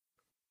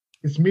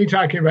 It's me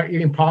talking about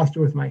eating pasta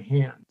with my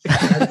hands.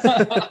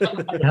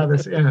 That's how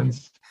this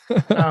ends.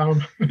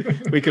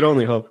 We could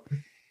only hope.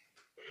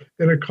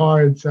 In a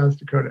car in South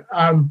Dakota.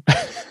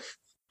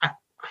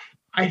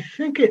 I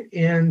think it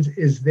ends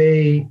is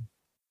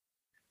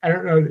I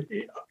don't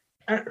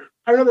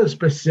know the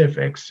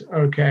specifics.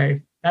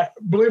 Okay.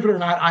 Believe it or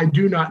not, I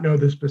do not know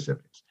the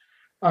specifics.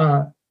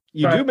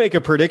 You do make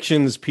a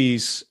predictions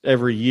piece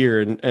every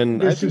year,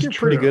 and I think you're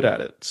pretty good at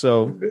it.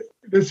 So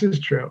this is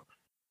true.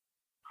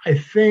 I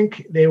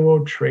think they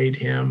will trade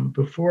him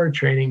before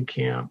training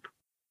camp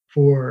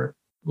for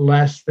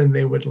less than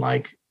they would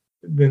like,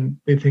 than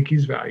they think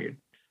he's valued,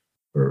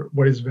 or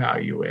what his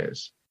value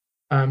is.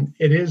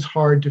 It is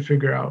hard to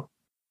figure out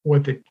who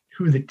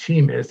the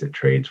team is that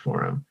trades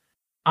for him.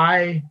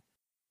 I'm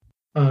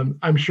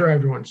sure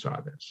everyone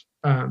saw this,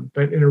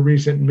 but in a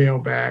recent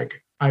mailbag,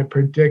 I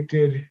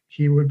predicted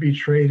he would be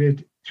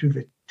traded to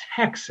the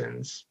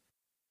Texans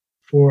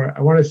for, I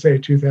want to say, a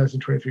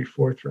 2023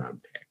 fourth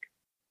round pick.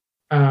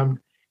 And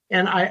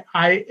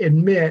I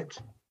admit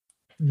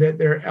that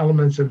there are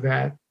elements of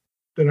that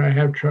I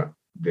have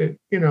that,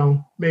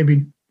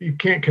 maybe you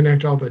can't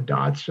connect all the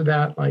dots to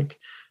that. Like,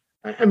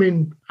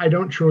 I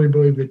don't truly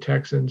believe the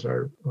Texans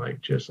are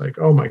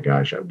oh my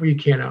gosh, we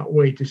cannot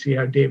wait to see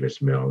how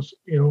Davis Mills,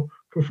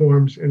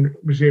 performs and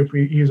see if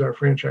he's our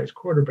franchise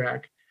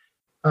quarterback.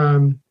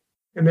 And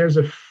there's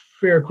a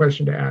fair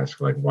question to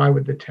ask, like, why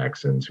would the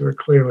Texans, who are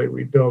clearly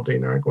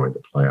rebuilding, aren't going to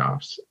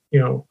playoffs,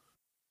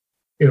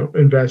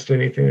 invest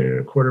anything in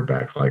a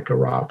quarterback like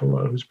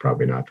Garoppolo, who's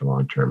probably not the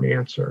long-term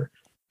answer.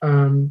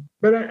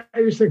 But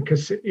I just think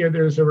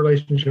there's a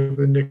relationship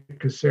with Nick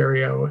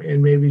Caserio,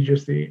 and maybe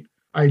just the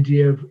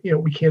idea of,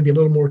 we can be a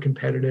little more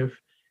competitive,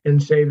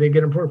 and say they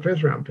get him for a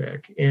fifth-round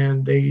pick,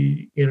 and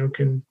they,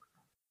 can,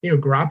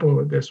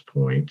 Garoppolo at this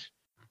point,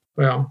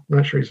 well, I'm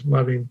not sure he's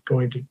loving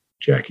going to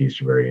Jack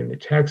Easterbury and the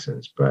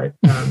Texans, but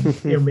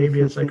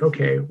maybe it's like,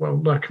 okay, well,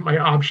 look, my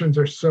options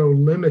are so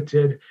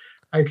limited.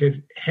 I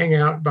could hang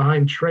out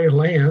behind Trey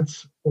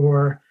Lance,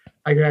 or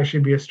I could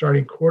actually be a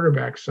starting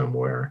quarterback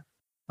somewhere.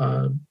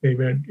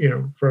 maybe,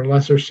 for a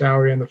lesser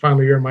salary in the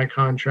final year of my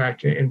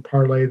contract and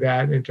parlay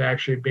that into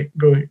actually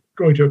going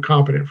to a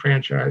competent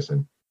franchise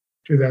in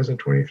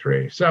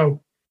 2023.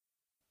 So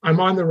I'm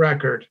on the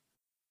record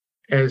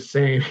as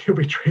saying he'll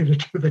be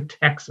traded to the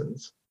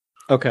Texans.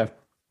 Okay.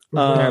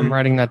 I'm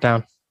writing that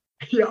down.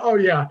 Yeah. Oh,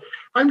 yeah.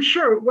 I'm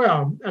sure.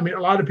 Well, I mean, a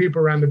lot of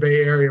people around the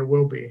Bay Area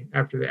will be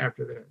after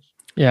this.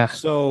 Yeah.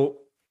 So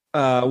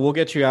we'll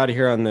get you out of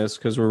here on this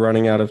because we're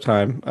running out of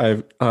time.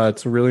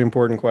 It's a really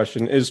important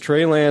question. Is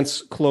Trey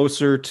Lance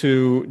closer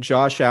to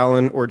Josh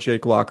Allen or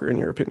Jake Locker, in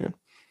your opinion?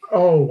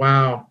 Oh,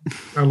 wow.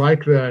 I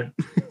like the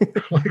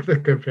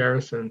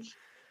comparisons.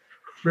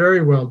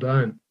 Very well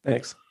done.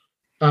 Thanks.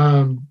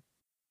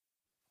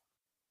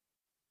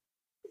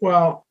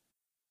 Well,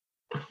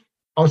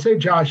 I'll say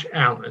Josh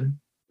Allen.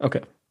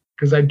 Okay.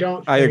 Because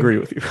I agree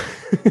with you.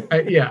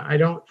 I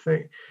don't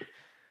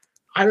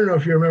know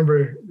if you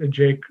remember the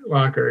Jake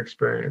Locker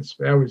experience.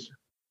 That was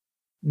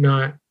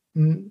not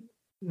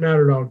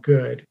at all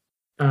good.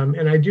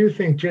 And I do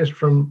think just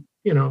from,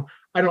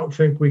 I don't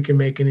think we can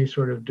make any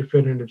sort of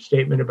definitive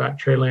statement about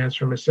Trey Lance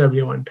from his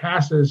 71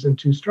 passes and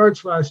 2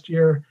 starts last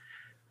year.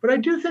 But I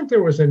do think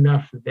there was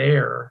enough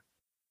there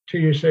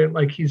to say,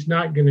 like, he's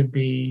not going to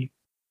be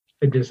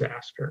a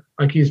disaster.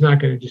 Like, he's not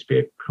going to just be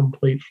a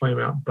complete flame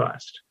out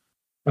bust.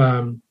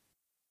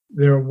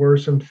 There were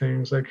some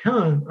things like,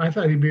 I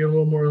thought he'd be a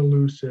little more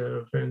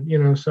elusive.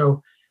 And,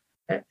 so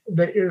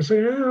that you're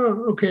saying,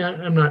 okay,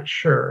 I'm not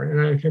sure.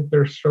 And I think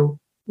there's still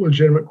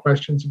legitimate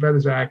questions about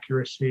his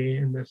accuracy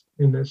and this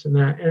and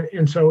that.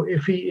 And so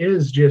if he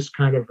is just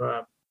kind of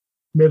a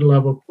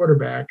mid-level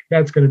quarterback,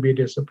 that's going to be a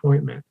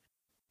disappointment.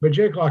 But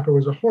Jake Locker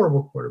was a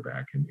horrible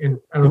quarterback. And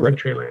I don't think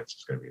Trey Lance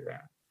is going to be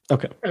that.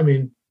 Okay. I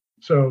mean,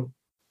 so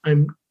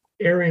I'm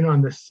erring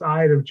on the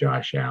side of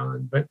Josh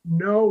Allen, but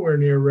nowhere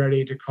near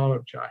ready to call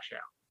up Josh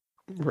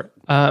Allen.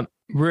 Right.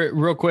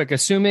 Real quick,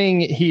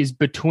 assuming he's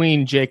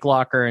between Jake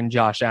Locker and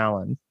Josh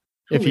Allen,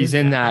 if he's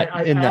in that,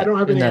 I don't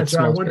have an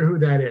answer. I wonder who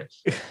that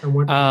is.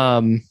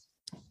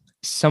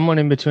 Someone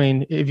in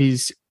between. If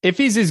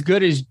he's as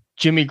good as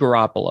Jimmy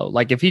Garoppolo,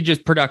 like if he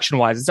just production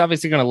wise, it's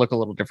obviously going to look a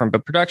little different,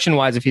 but production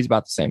wise, if he's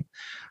about the same,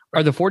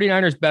 are the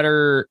 49ers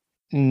better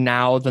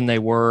now than they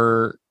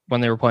were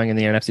when they were playing in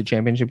the NFC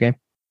Championship game?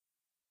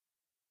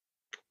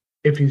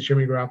 If he's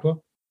Jimmy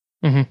Garoppolo,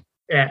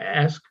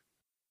 ask.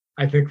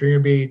 I think they're going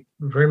to be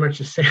very much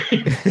the same.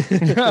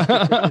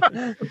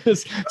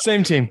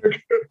 Same team.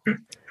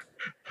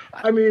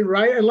 I mean,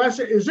 right?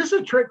 Is this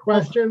a trick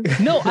question?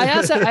 No, I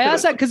asked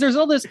that because there's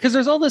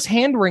all this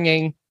hand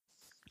wringing.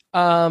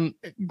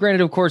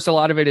 Granted, of course, a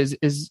lot of it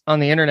is on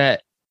the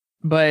internet,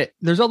 but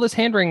there's all this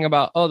hand wringing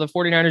about, the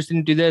 49ers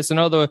didn't do this, and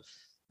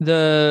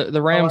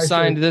the Rams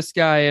signed this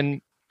guy,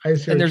 and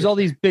there's all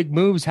these big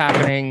moves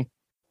happening.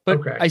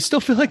 But I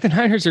still feel like the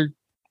Niners are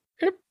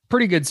in a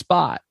pretty good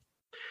spot.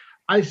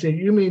 I see.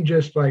 You mean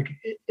just like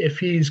if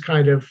he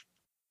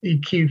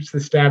keeps the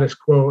status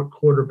quo at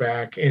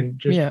quarterback and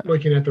just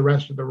looking at the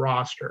rest of the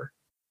roster,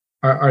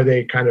 are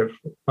they kind of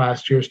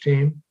last year's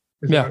team?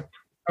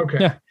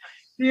 Okay.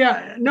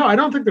 Yeah. No, I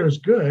don't think they're as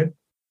good.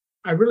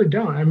 I really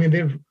don't. I mean,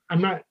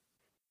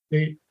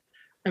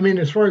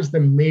 as far as the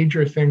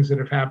major things that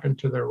have happened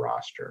to their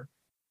roster,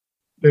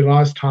 they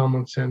lost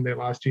Tomlinson, they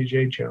lost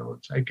DJ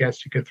Jones. I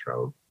guess you could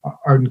throw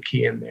Arden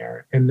Key in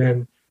there. And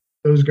then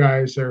those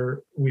guys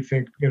are, we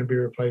think, going to be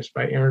replaced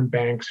by Aaron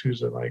Banks, who's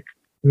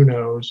who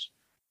knows,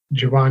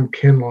 Javon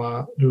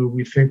Kinlaw, who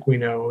we think we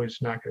know is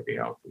not going to be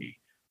healthy,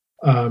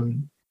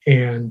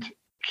 and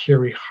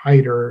Kerry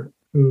Hyder,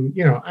 who,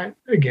 I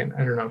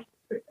don't know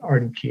if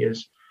Arden Key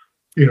is,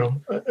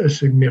 a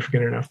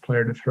significant enough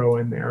player to throw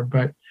in there.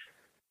 But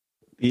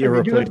the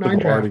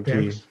irreplaceable Arden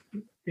Key.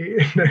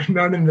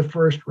 None in the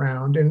first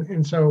round.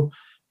 And so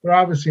they're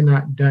obviously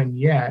not done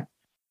yet,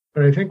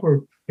 but I think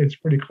it's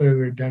pretty clear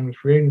they're done with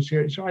free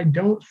agency. So I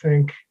don't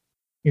think,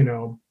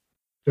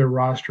 their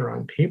roster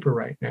on paper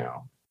right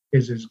now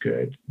is as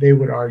good. They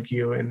would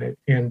argue, and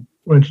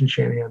Lynch and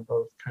Shanahan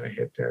both kind of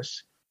hit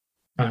this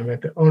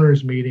at the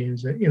owners'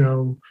 meetings, that,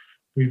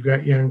 we've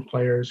got young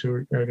players who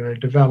are going to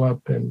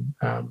develop and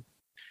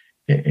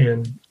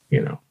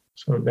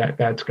so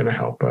that's going to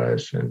help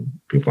us, and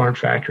people aren't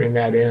factoring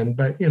that in.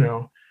 But,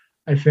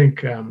 I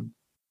think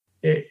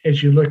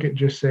as you look at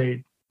just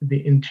say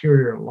the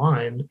interior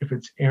line, if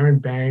it's Aaron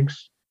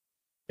Banks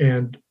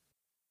and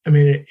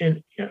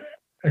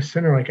a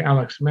center like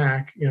Alex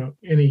Mack, in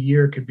a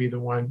year could be the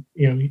one,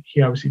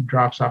 he obviously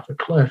drops off a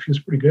cliff. He was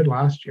pretty good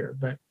last year,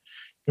 but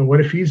what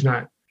if he's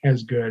not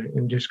as good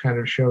and just kind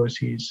of shows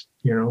he's,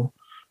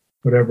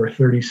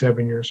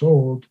 37 years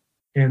old,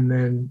 and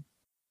then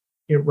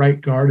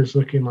right guard is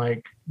looking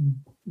like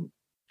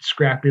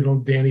scrappy little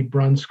Danny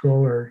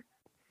Brunskill or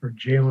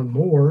Jalen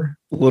Moore.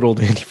 Little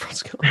Danny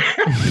Brunskill.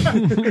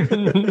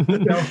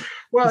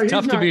 Well, he's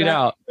tough to beat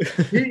out.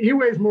 He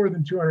weighs more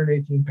than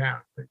 218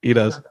 pounds. He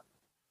does.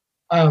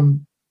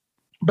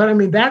 But I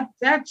mean,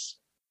 that's,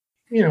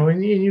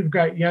 and you've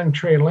got young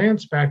Trey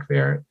Lance back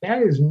there.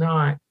 That is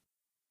not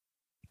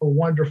a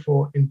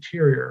wonderful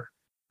interior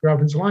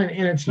offensive line.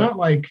 And it's not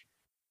like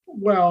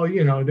Well,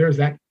 there's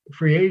that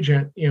free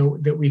agent,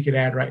 that we could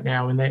add right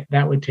now, and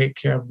that would take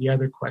care of the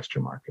other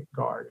question mark at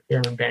guard.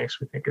 Aaron Banks,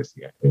 we think, is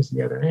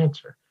the other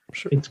answer.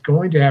 Sure. It's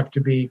going to have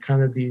to be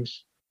kind of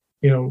these,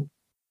 a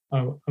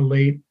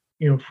late,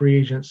 free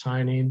agent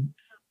signing.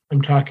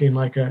 I'm talking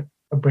like a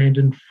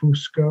Brandon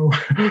Fusco.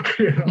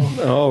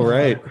 Oh,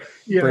 right.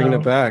 Bringing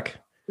it back.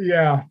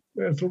 Yeah,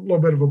 that's a little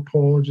bit of a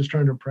pull. Just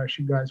trying to impress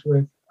you guys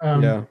with.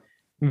 Yeah,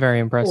 very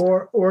impressed.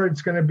 Or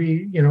it's going to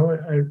be,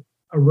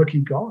 a rookie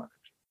guard.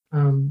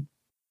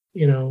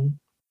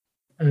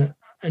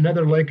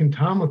 Another Laken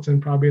Tomlinson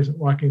probably isn't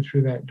walking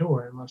through that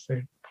door unless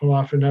they pull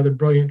off another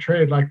brilliant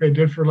trade like they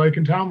did for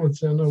Laken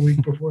Tomlinson a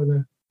week before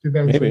the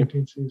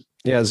 2017 season.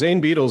 Yeah,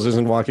 Zane Beadles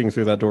isn't walking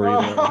through that door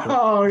either.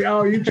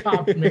 Oh, you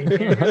topped me.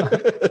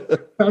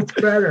 That's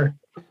better.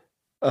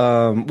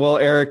 Well,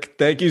 Eric,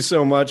 thank you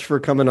so much for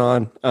coming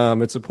on.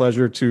 It's a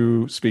pleasure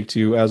to speak to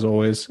you as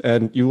always,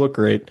 and you look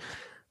great.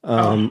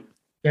 Don't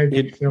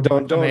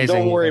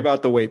worry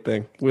about the weight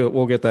thing.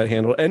 We'll get that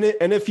handled. And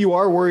if you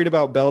are worried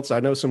about belts, I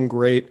know some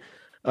great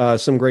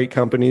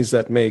companies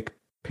that make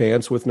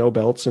pants with no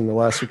belts and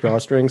elastic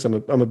drawstrings.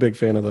 I'm a big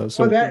fan of those.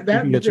 So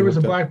there was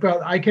a black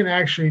belt. I can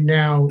actually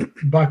now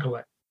buckle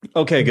it.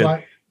 Okay,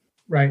 good.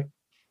 Right.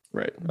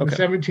 Okay. The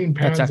 17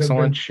 pounds have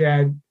been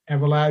shed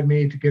have allowed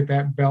me to get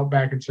that belt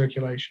back in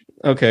circulation.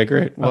 Okay,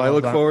 great. Well, I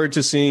look forward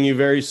to seeing you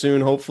very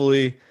soon,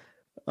 hopefully.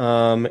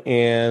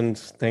 And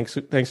thanks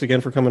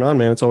again for coming on,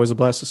 man. It's always a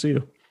blast to see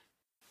you.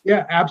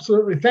 Yeah,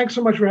 absolutely. Thanks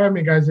so much for having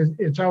me, guys.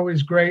 It's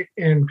always great.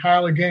 And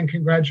Kyle, again,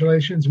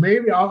 congratulations.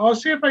 Maybe I'll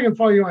see if I can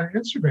follow you on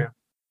Instagram.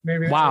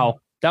 Maybe. Wow.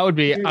 That would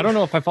be, I don't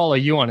know if I follow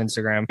you on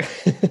Instagram.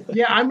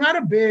 Yeah, I'm not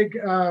a big,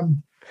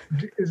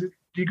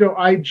 do you go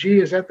IG?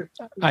 Is that the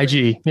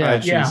IG?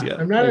 Yeah. Yeah.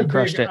 I'm not a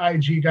big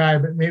IG guy,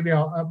 but maybe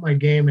I'll up my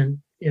game and,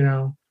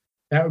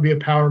 that would be a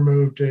power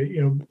move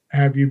to,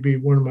 have you be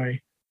one of my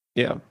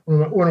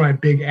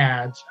big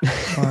ads.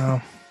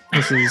 Wow.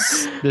 This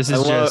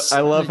is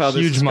I love how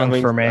this huge is month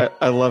coming, for me.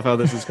 I love how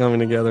this is coming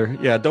together.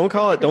 Yeah. Don't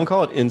call it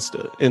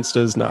Insta. Insta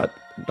is not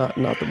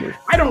the move.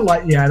 I don't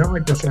like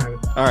the sound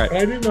of that. All right. But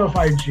I didn't know if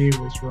IG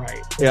was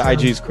right. Yeah.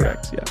 IG is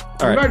correct. Yeah.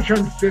 All right. I'm about to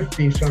turn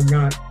 50, so I'm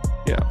not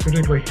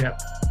particularly hip.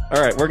 All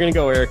right, we're gonna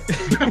go, Eric.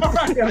 Nice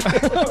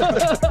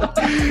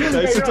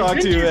to talk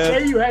to you,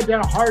 man. Say you had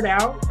that hard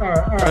out.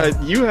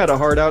 You had a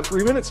hard out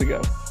 3 minutes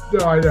ago.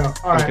 No, I know.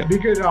 All right, be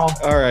good, all.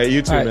 All right,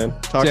 you too, man.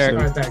 Talk soon.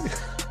 All right,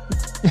 thanks.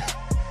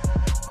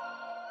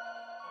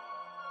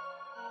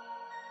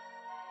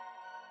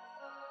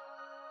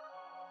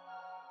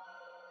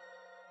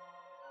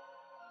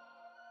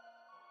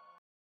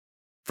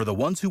 For the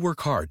ones who work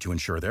hard to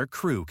ensure their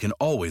crew can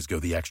always go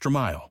the extra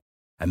mile,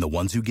 and the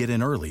ones who get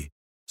in early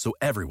so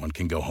everyone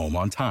can go home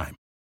on time,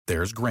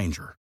 there's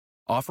Grainger,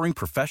 offering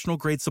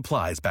professional-grade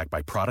supplies backed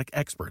by product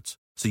experts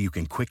so you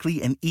can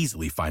quickly and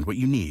easily find what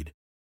you need.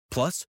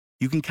 Plus,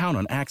 you can count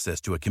on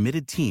access to a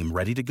committed team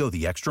ready to go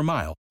the extra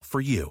mile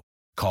for you.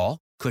 Call,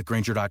 click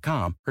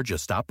Grainger.com, or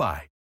just stop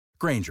by.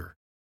 Grainger,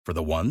 for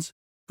the ones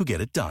who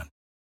get it done.